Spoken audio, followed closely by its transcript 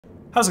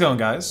How's it going,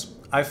 guys?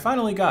 I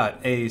finally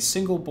got a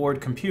single board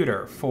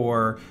computer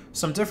for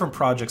some different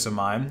projects of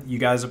mine. You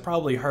guys have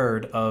probably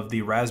heard of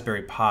the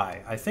Raspberry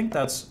Pi. I think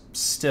that's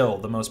still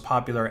the most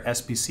popular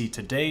SBC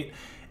to date.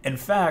 In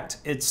fact,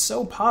 it's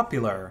so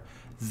popular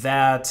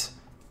that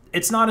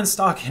it's not in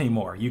stock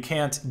anymore. You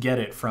can't get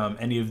it from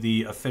any of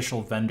the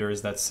official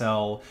vendors that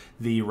sell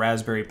the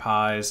Raspberry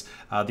Pis.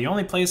 The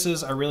only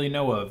places I really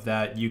know of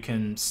that you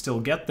can still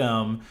get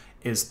them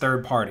is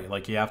third party.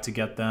 Like, you have to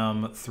get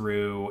them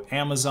through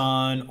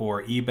Amazon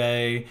or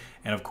eBay.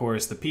 And of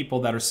course, the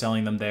people that are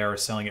selling them there are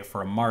selling it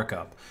for a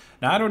markup.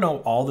 Now, I don't know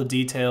all the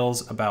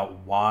details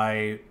about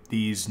why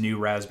these new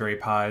Raspberry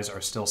Pis are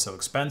still so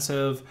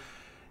expensive.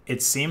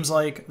 It seems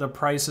like the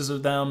prices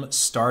of them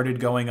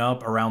started going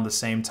up around the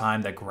same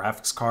time that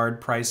graphics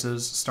card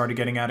prices started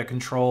getting out of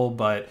control,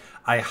 but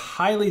I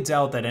highly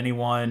doubt that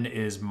anyone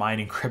is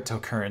mining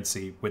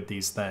cryptocurrency with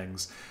these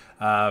things.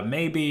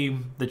 Maybe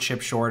the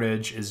chip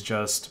shortage is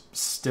just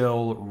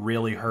still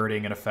really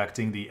hurting and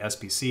affecting the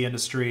SBC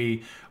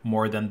industry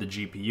more than the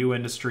GPU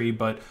industry,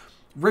 but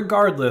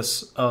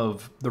regardless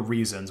of the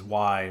reasons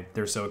why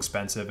they're so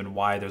expensive and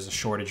why there's a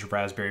shortage of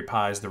Raspberry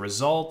Pis, the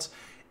result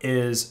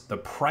is the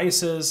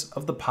prices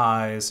of the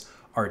Pis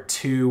are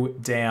too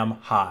damn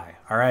high.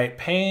 All right,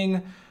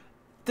 paying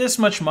this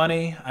much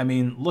money, I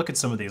mean, look at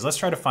some of these. Let's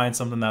try to find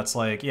something that's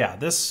like, yeah,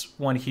 this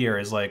one here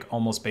is like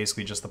almost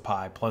basically just the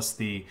Pi plus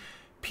the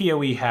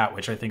PoE hat,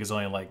 which I think is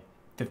only like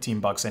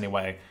 15 bucks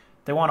anyway.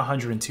 They want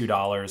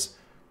 $102.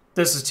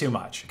 This is too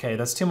much, okay?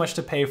 That's too much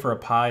to pay for a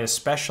Pi,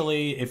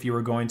 especially if you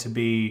were going to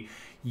be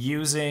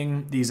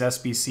using these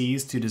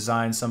SBCs to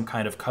design some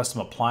kind of custom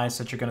appliance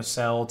that you're going to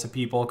sell to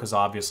people, because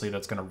obviously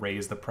that's going to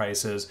raise the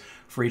prices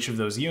for each of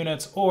those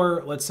units.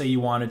 Or let's say you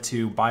wanted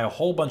to buy a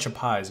whole bunch of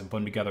Pis and put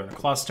them together in a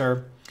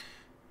cluster.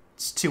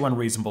 It's too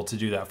unreasonable to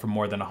do that for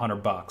more than 100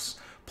 bucks.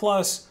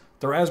 Plus,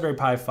 the Raspberry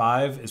Pi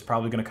 5 is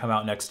probably going to come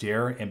out next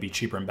year and be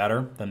cheaper and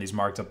better than these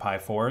marked up Pi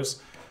 4s.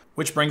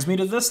 Which brings me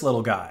to this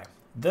little guy.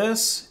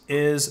 This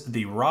is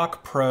the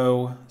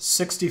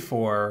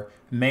RockPro64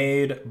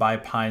 made by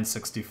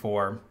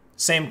Pine64,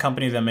 same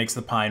company that makes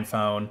the Pine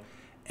phone.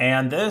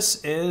 And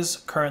this is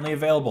currently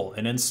available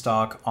and in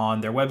stock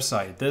on their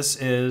website. This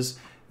is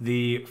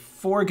the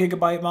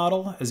 4GB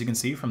model, as you can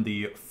see from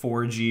the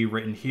 4G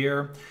written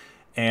here.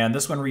 And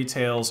this one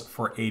retails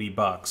for 80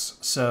 bucks.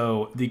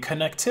 So the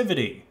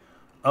connectivity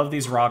of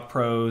these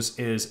RockPros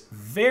is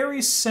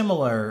very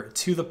similar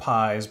to the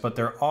Pis, but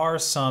there are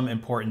some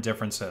important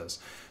differences.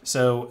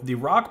 So the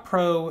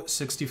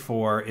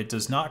RockPro64, it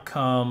does not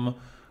come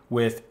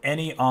with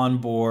any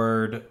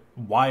onboard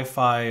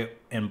Wi-Fi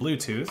and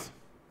Bluetooth,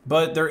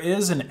 but there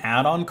is an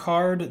add-on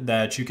card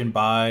that you can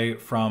buy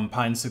from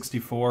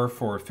Pine64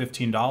 for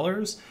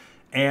 $15,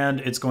 and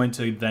it's going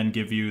to then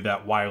give you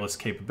that wireless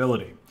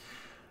capability.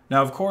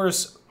 Now, of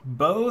course,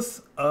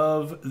 both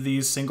of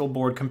these single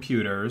board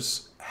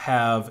computers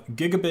have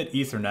gigabit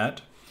Ethernet.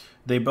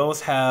 They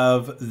both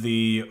have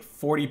the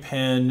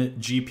 40-pin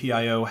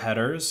GPIO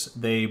headers.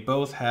 They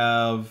both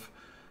have,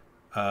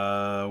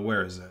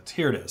 where is it?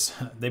 Here it is.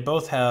 They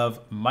both have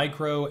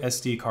micro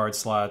SD card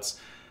slots,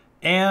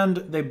 and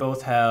they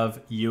both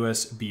have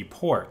USB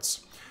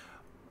ports.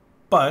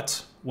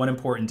 But one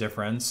important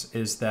difference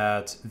is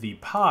that the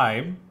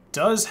Pi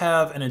does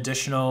have an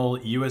additional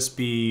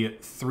USB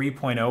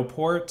 3.0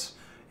 port.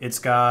 It's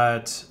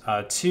got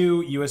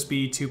two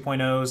USB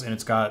 2.0s, and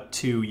it's got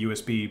two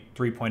USB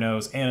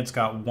 3.0s, and it's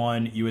got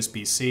one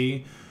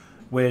USB-C,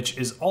 which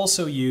is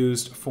also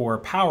used for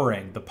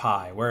powering the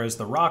Pi. Whereas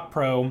the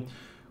RockPro,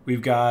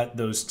 we've got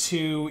those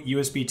two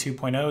USB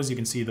 2.0s. You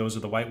can see those are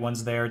the white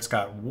ones there. It's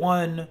got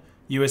one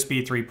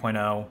USB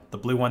 3.0, the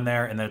blue one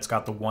there, and then it's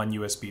got the one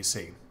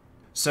USB-C.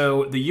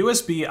 So the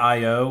USB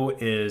I/O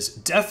is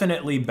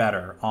definitely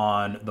better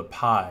on the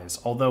Pis,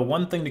 although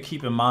one thing to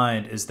keep in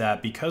mind is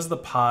that because the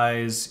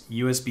Pi's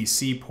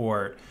USB-C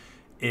port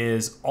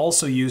is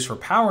also used for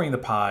powering the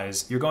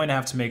Pis, you're going to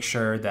have to make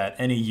sure that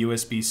any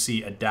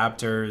USB-C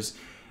adapters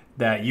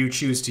that you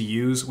choose to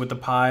use with the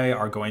Pi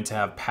are going to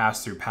have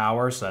pass-through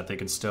power so that they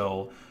can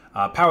still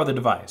power the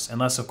device,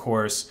 unless of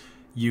course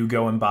you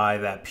go and buy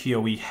that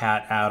PoE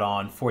hat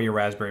add-on for your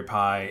Raspberry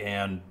Pi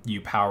and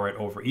you power it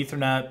over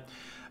Ethernet.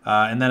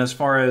 And then as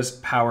far as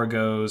power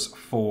goes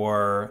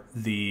for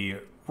the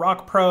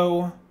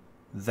RockPro,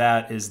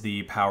 that is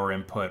the power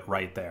input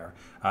right there.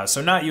 So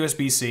not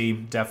USB-C,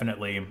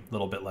 definitely a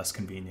little bit less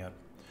convenient.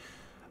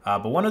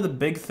 But one of the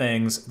big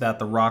things that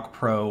the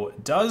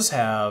RockPro does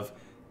have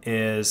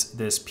is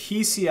this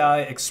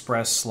PCI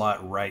Express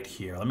slot right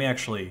here. Let me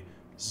actually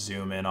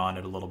zoom in on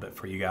it a little bit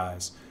for you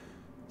guys.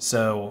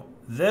 So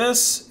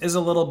this is a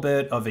little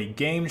bit of a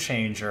game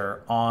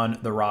changer on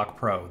the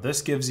RockPro.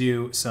 This gives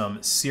you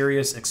some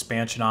serious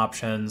expansion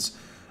options.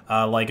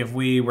 Like if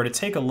we were to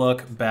take a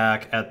look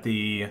back at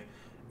the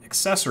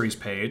accessories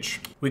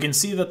page, we can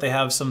see that they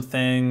have some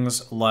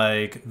things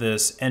like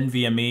this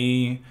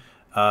NVMe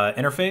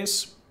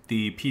interface,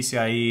 the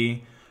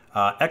PCIe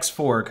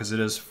X4 because it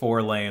is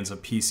 4 lanes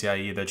of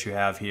PCIe that you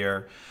have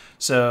here.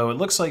 So it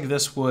looks like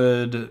this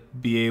would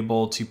be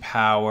able to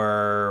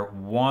power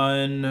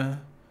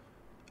one,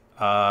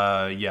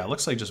 yeah, it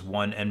looks like just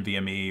one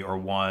NVMe or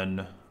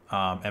one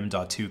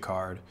M.2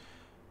 card.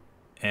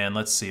 And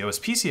let's see, it was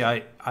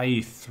PCIe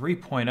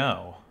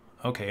 3.0.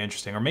 Okay,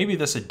 interesting. Or maybe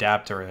this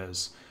adapter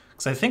is.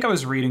 Because I think I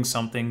was reading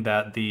something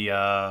that the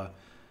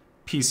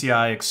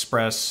PCI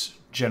Express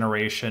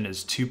generation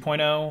is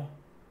 2.0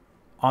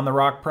 on the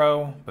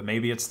RockPro, but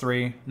maybe it's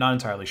 3, not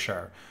entirely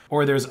sure.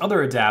 Or there's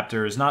other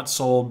adapters not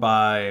sold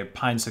by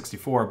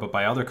Pine64, but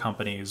by other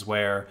companies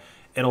where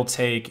it'll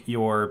take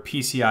your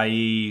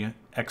PCIe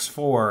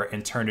X4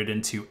 and turn it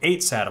into 8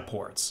 SATA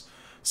ports.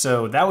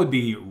 So that would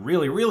be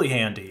really, really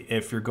handy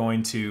if you're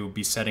going to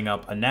be setting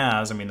up a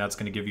NAS. I mean, that's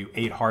going to give you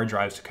 8 hard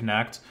drives to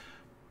connect.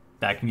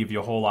 That can give you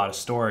a whole lot of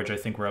storage. I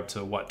think we're up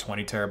to, what,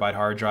 20 terabyte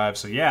hard drive?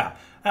 So yeah,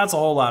 that's a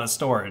whole lot of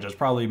storage. It's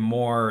probably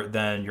more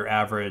than your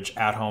average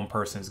at-home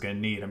person is going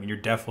to need. I mean, you're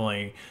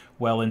definitely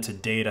well into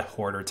data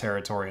hoarder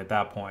territory at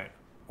that point.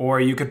 Or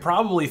you could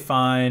probably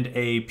find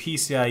a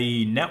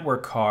PCIe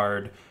network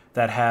card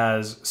that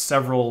has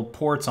several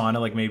ports on it,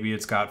 like maybe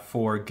it's got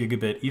 4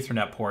 gigabit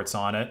Ethernet ports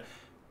on it.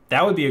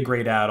 That would be a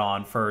great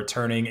add-on for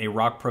turning a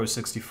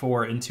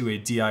RockPro64 into a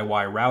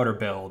DIY router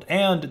build,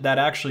 and that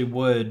actually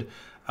would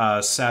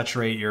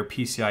saturate your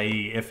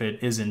PCIe if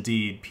it is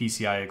indeed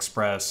PCI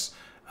Express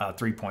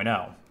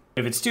 3.0.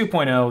 If it's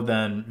 2.0,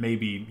 then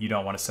maybe you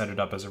don't want to set it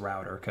up as a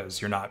router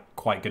because you're not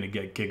quite going to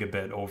get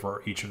gigabit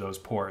over each of those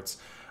ports.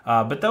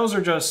 But those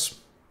are just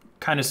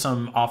kind of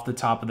some off the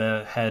top of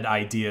the head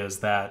ideas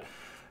that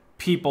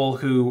people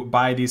who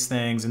buy these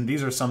things, and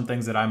these are some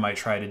things that I might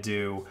try to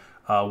do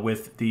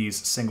with these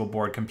single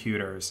board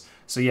computers.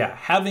 So yeah,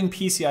 having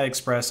PCI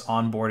Express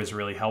on board is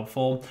really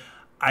helpful.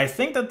 I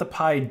think that the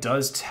Pi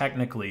does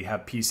technically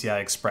have PCI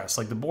Express.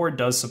 Like the board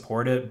does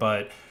support it,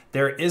 but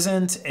there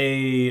isn't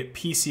a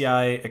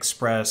PCI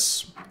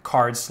Express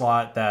card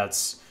slot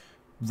that's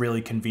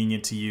really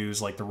convenient to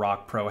use like the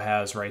RockPro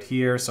has right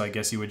here. So I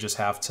guess you would just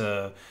have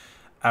to,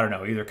 I don't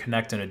know, either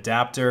connect an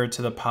adapter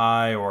to the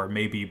Pi or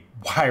maybe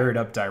wire it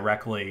up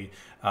directly,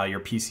 your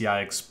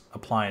PCI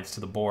appliance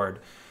to the board.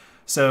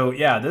 So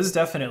yeah, this is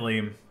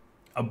definitely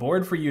a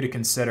board for you to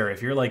consider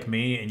if you're like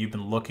me and you've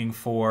been looking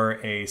for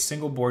a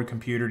single board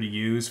computer to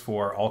use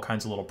for all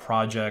kinds of little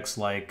projects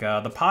like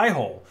the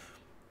Pi-hole.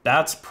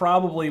 That's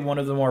probably one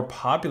of the more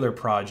popular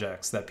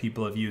projects that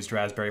people have used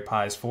Raspberry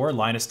Pis for.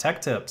 Linus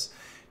Tech Tips.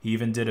 He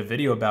even did a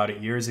video about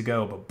it years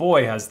ago, but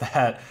boy, has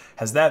that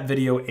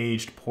video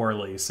aged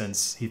poorly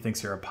since he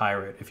thinks you're a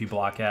pirate if you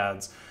block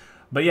ads.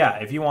 But yeah,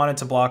 if you wanted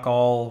to block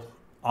all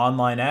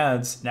online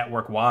ads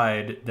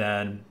network-wide,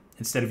 then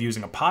instead of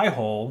using a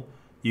Pi-hole,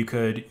 you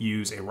could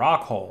use a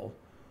rock hole.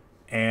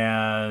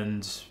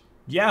 And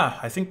yeah,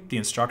 I think the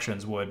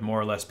instructions would more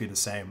or less be the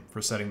same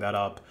for setting that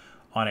up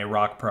on a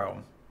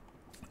RockPro.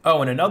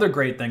 Oh, and another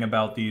great thing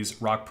about these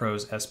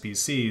RockPros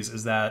SBCs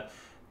is that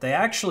they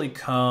actually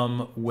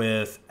come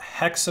with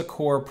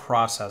hexacore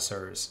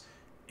processors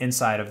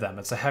inside of them.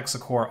 It's a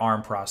hexacore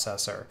ARM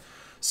processor.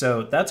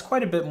 So that's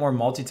quite a bit more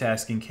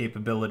multitasking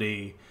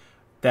capability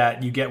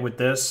that you get with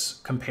this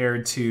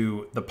compared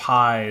to the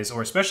Pis,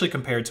 or especially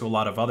compared to a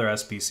lot of other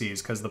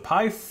SBCs, because the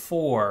Pi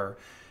 4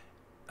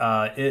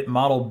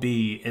 Model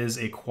B is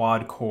a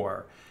quad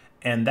core.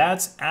 And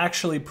that's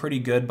actually pretty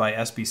good by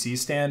SBC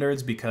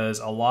standards because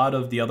a lot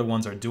of the other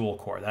ones are dual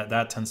core.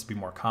 That tends to be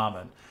more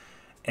common.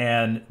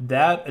 And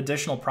that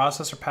additional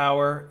processor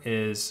power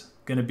is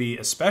going to be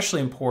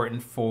especially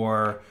important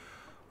for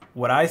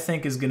what I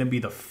think is going to be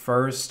the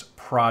first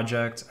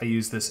project I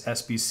use this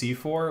SBC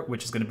for,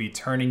 which is going to be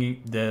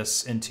turning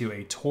this into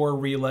a Tor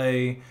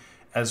relay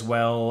as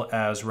well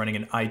as running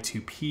an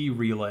I2P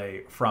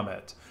relay from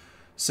it.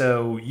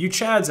 So you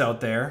Chads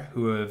out there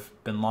who have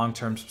been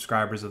long-term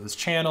subscribers of this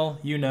channel,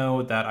 you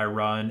know that I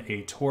run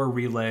a Tor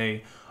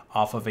relay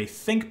off of a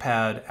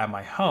ThinkPad at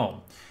my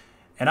home.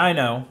 And I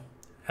know,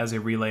 as a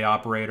relay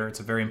operator, it's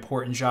a very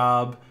important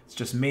job. It's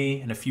just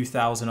me and a few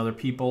thousand other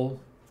people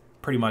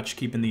pretty much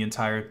keeping the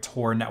entire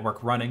Tor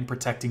network running,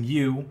 protecting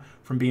you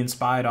from being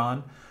spied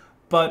on.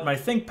 But my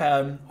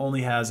ThinkPad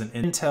only has an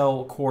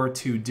Intel Core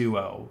 2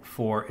 Duo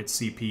for its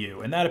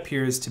CPU, and that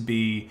appears to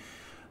be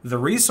the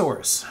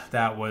resource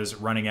that was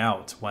running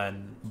out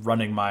when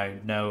running my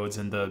nodes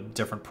and the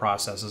different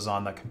processes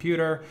on that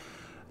computer.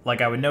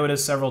 Like I would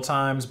notice several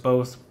times,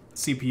 both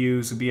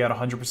CPUs would be at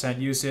 100%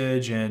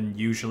 usage, and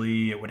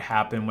usually it would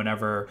happen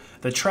whenever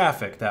the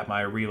traffic that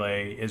my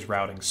relay is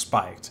routing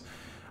spiked.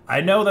 I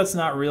know that's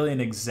not really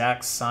an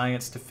exact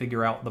science to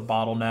figure out the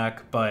bottleneck,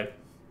 but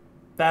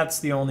that's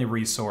the only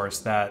resource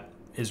that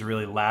is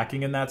really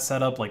lacking in that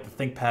setup. Like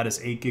the ThinkPad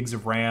is 8 gigs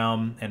of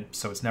RAM, and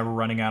so it's never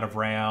running out of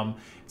RAM.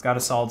 It's got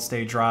a solid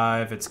state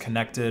drive. It's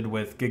connected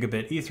with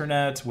gigabit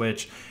Ethernet,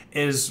 which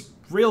is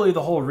really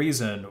the whole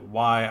reason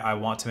why I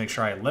want to make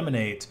sure I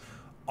eliminate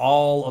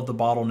all of the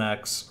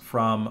bottlenecks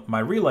from my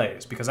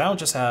relays, because I don't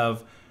just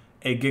have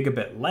a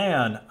gigabit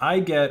LAN, I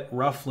get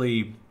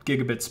roughly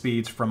gigabit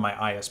speeds from my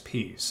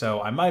ISP.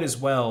 So I might as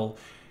well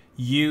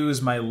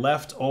use my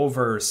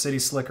leftover City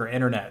Slicker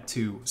internet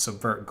to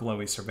subvert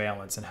glowy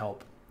surveillance and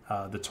help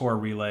the Tor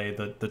relay,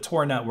 the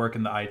Tor network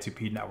and the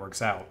I2P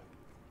networks out,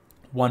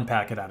 one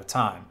packet at a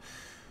time.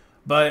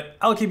 But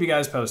I'll keep you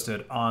guys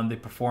posted on the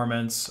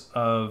performance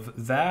of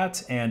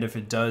that, and if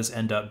it does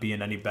end up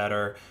being any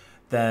better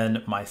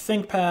than my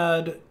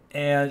ThinkPad,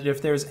 and if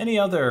there's any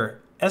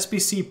other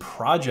SBC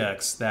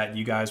projects that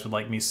you guys would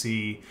like me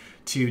see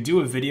to do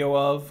a video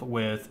of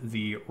with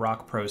the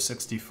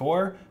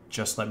RockPro64,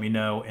 just let me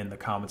know in the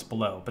comments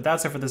below. But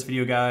that's it for this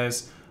video,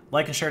 guys.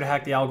 Like and share to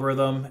hack the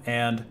algorithm,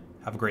 and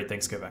have a great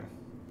Thanksgiving.